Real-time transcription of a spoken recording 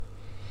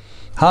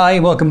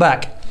Hi, welcome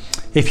back.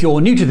 If you're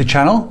new to the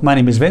channel, my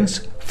name is Vince.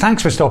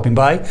 Thanks for stopping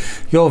by.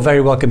 You're very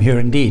welcome here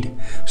indeed.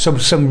 So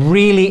some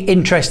really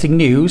interesting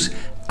news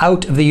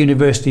out of the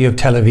University of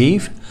Tel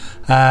Aviv.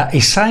 A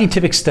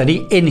scientific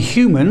study in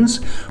humans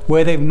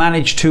where they've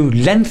managed to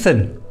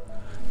lengthen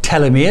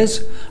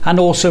telomeres and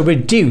also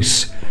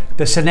reduce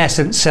the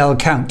senescent cell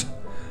count.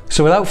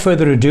 So without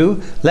further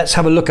ado, let's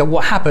have a look at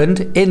what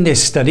happened in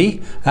this study,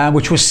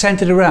 which was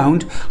centered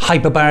around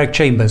hyperbaric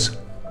chambers.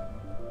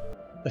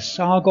 The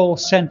Sargol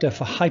Center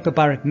for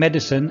Hyperbaric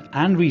Medicine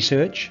and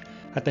Research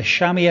at the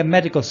Shamir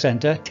Medical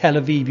Center, Tel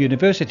Aviv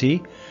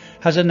University,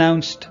 has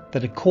announced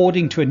that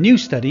according to a new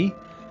study,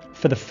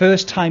 for the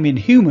first time in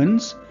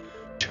humans,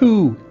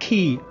 two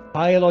key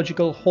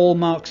biological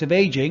hallmarks of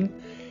aging,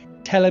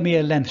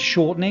 telomere length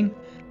shortening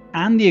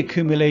and the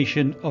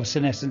accumulation of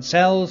senescent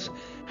cells,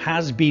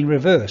 has been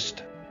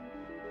reversed.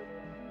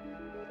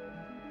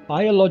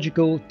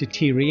 Biological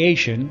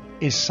deterioration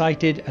is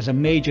cited as a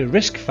major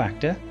risk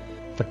factor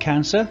for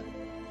cancer,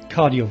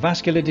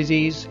 cardiovascular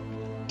disease,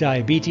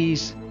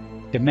 diabetes,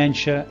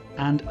 dementia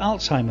and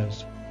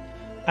Alzheimer's.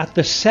 At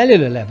the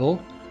cellular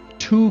level,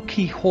 two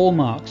key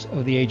hallmarks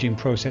of the aging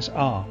process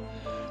are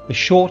the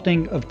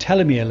shortening of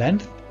telomere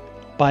length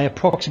by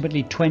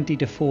approximately 20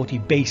 to 40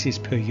 bases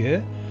per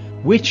year,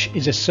 which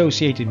is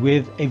associated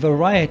with a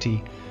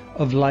variety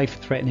of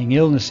life-threatening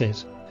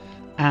illnesses,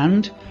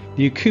 and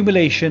the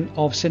accumulation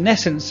of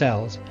senescent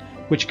cells,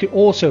 which could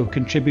also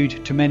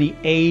contribute to many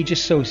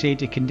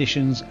age-associated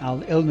conditions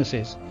and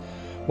illnesses,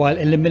 while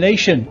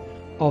elimination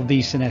of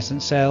these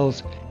senescent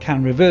cells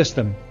can reverse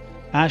them,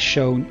 as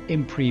shown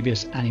in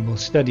previous animal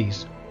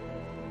studies.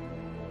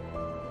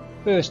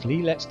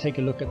 Firstly, let's take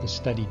a look at the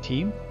study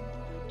team.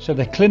 So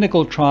the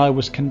clinical trial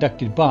was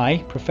conducted by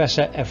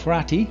Professor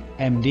Efrati,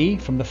 MD,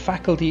 from the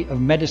Faculty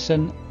of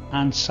Medicine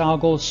and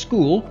Sargol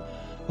School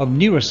of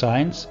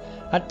Neuroscience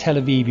at Tel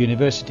Aviv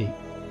University,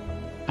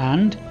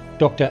 and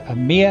Dr.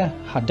 Amir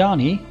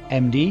Hadani,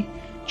 MD,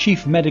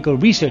 Chief Medical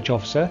Research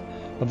Officer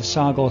of the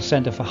Sargol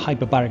Center for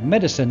Hyperbaric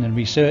Medicine and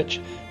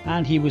Research,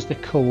 and he was the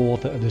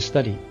co-author of the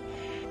study.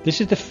 This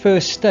is the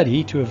first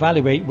study to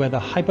evaluate whether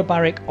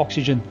hyperbaric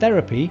oxygen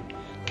therapy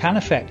can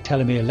affect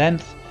telomere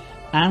length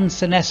and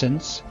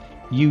senescence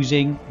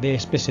using their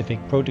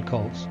specific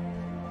protocols.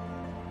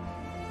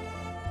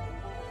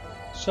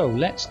 So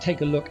let's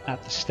take a look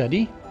at the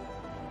study.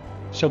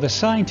 So the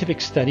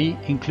scientific study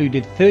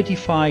included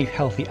 35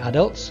 healthy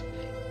adults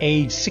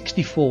aged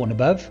 64 and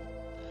above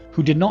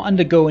who did not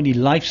undergo any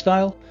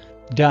lifestyle,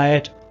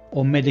 diet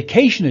or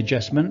medication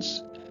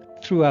adjustments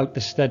throughout the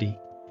study.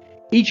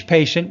 Each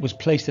patient was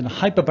placed in a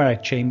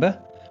hyperbaric chamber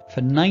for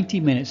 90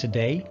 minutes a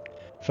day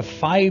for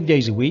 5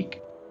 days a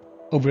week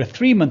over a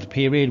 3-month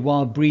period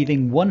while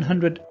breathing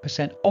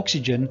 100%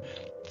 oxygen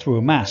through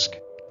a mask.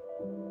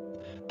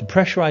 The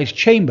pressurized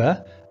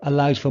chamber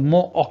allows for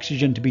more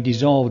oxygen to be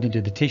dissolved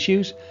into the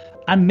tissues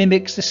and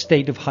mimics the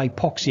state of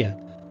hypoxia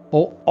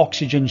or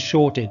oxygen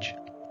shortage,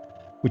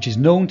 which is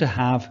known to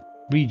have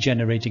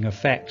regenerating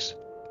effects.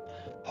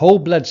 Whole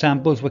blood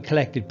samples were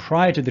collected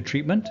prior to the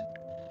treatment,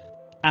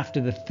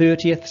 after the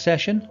 30th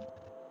session,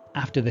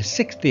 after the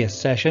 60th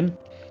session,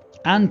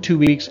 and 2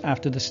 weeks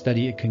after the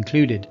study had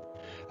concluded.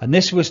 And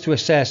this was to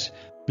assess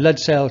blood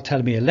cell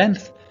telomere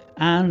length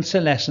and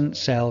senescent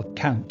cell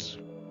counts.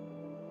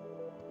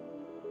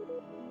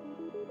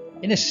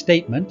 In a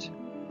statement,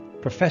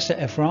 Professor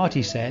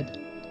Efrati said,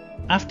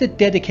 "After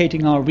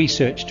dedicating our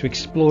research to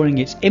exploring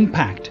its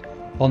impact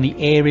on the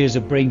areas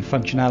of brain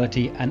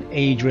functionality and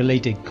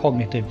age-related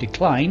cognitive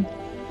decline,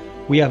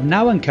 we have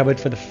now uncovered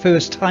for the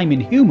first time in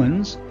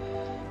humans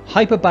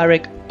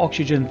hyperbaric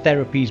oxygen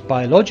therapy's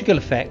biological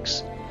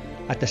effects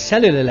at the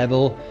cellular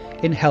level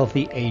in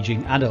healthy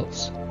aging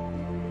adults.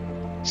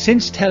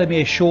 Since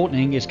telomere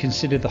shortening is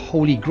considered the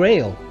holy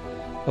grail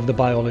of the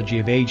biology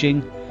of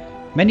aging,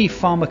 many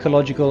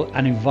pharmacological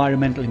and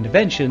environmental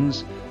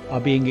interventions are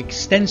being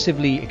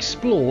extensively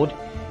explored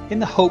in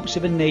the hopes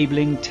of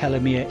enabling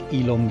telomere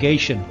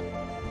elongation.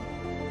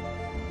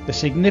 The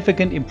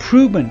significant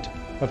improvement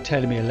of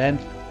telomere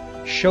length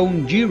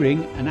shown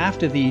during and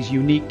after these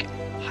unique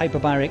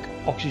hyperbaric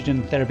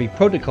oxygen therapy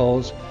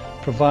protocols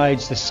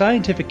provides the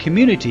scientific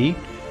community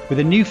with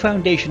a new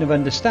foundation of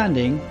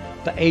understanding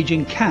that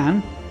aging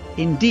can,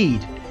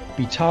 indeed,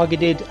 be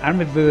targeted and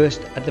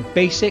reversed at the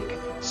basic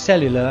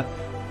cellular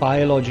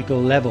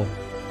biological level."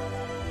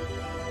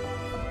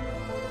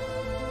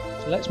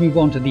 So let's move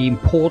on to the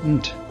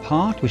important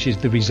part, which is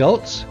the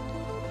results.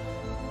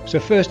 So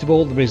first of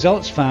all, the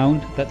results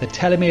found that the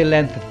telomere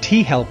length of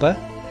T helper,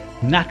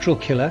 natural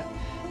killer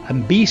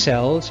and B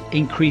cells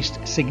increased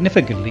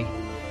significantly,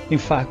 in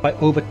fact by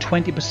over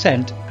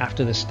 20%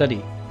 after the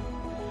study.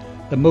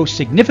 The most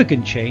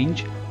significant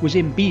change was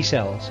in B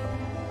cells,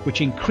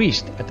 which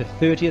increased at the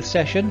 30th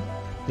session,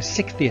 the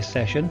 60th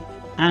session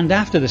and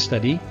after the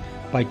study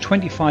by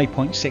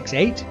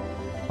 25.68,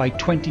 by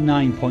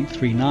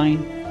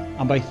 29.39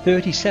 and by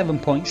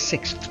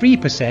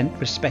 37.63%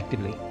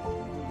 respectively.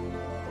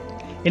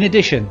 In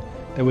addition,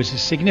 there was a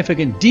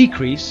significant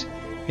decrease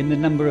in the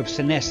number of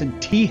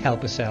senescent T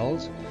helper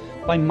cells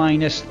by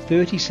minus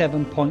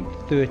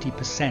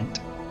 37.30%.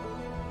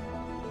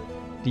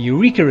 The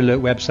Eureka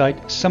Alert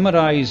website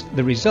summarised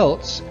the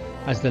results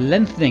as the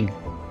lengthening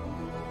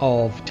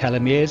of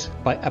telomeres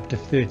by up to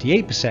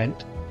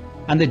 38%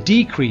 and the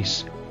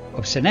decrease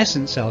of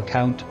senescent cell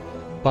count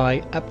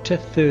by up to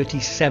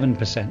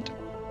 37%.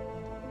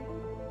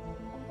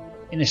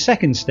 In a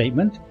second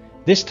statement,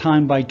 this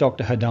time by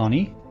Dr.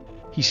 Hadani,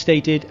 he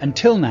stated,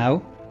 until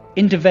now,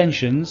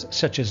 interventions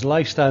such as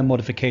lifestyle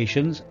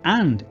modifications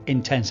and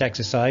intense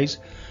exercise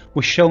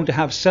were shown to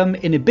have some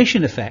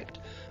inhibition effect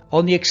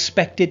on the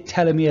expected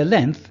telomere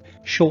length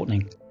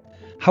shortening.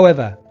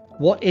 However,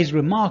 what is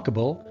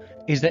remarkable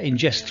is that in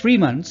just 3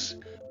 months,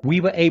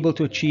 we were able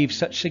to achieve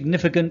such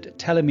significant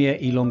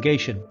telomere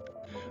elongation,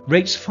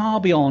 rates far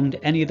beyond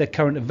any of the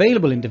current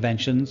available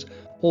interventions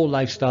or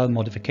lifestyle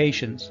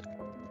modifications.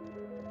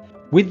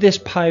 With this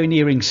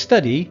pioneering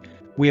study,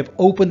 we have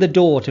opened the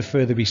door to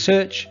further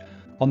research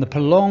on the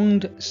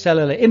prolonged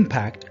cellular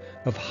impact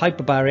of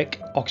hyperbaric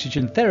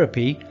oxygen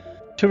therapy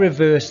to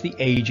reverse the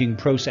aging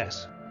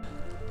process.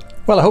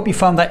 Well, I hope you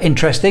found that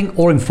interesting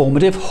or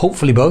informative,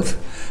 hopefully both.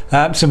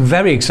 Some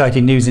very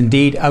exciting news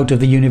indeed out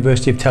of the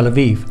University of Tel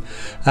Aviv.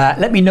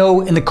 Let me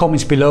know in the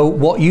comments below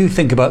what you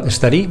think about the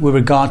study with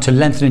regard to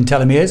lengthening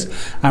telomeres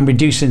and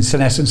reducing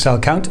senescent cell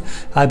count.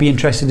 I'd be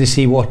interested to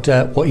see what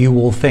you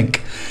all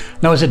think.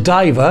 Now, as a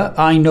diver,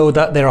 I know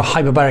that there are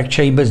hyperbaric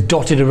chambers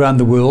dotted around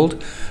the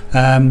world,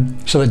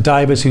 so that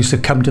divers who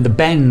succumb to the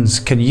bends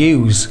can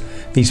use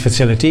these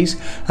facilities.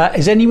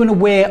 Is anyone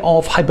aware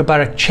of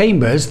hyperbaric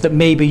chambers that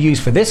may be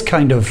used for this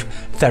kind of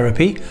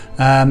therapy,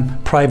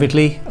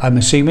 privately, I'm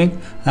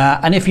assuming?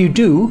 And if you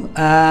do,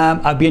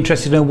 I'd be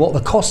interested to know what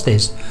the cost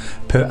is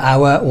per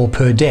hour or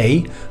per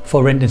day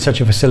for renting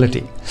such a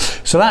facility.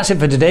 So that's it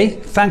for today.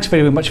 Thanks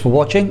very much for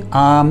watching.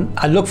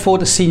 I look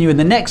forward to seeing you in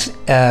the next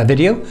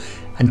video.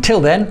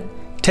 Until then,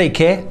 take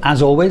care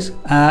as always.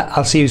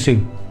 I'll see you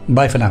soon.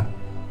 Bye for now.